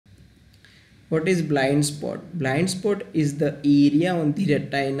What is blind spot? Blind spot is the area on the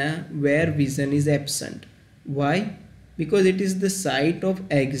retina where vision is absent. Why? Because it is the site of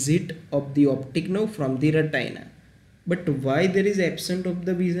exit of the optic nerve from the retina. But why there is absent of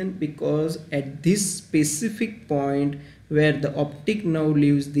the vision? Because at this specific point where the optic nerve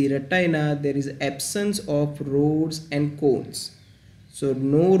leaves the retina, there is absence of rods and cones. So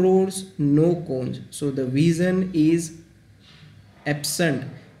no rods, no cones. So the vision is absent,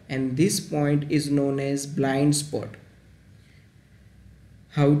 and this point is known as blind spot.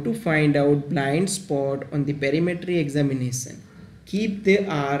 How to find out blind spot on the perimetry examination? Keep the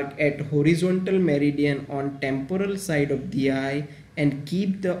arc at horizontal meridian on temporal side of the eye and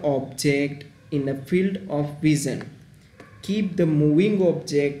keep the object in a field of vision. Keep the moving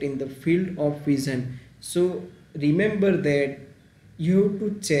object in the field of vision. So remember that you have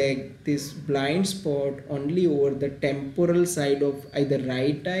to check this blind spot only over the temporal side of either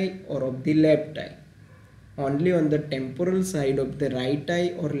right eye or of the left eye. Only on the temporal side of the right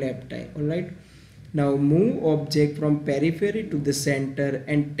eye or left eye. Alright. Now move object from periphery to the center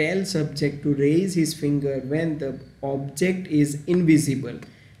and tell subject to raise his finger when the object is invisible.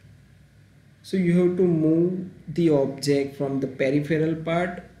 So you have to move the object from the peripheral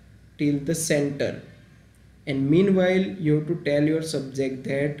part till the center. And meanwhile you have to tell your subject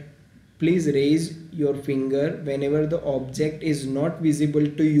that please raise your finger whenever the object is not visible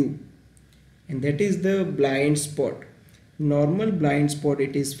to you. And that is the blind spot. Normal blind spot,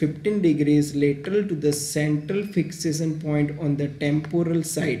 it is 15 degrees lateral to the central fixation point on the temporal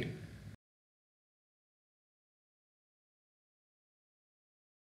side.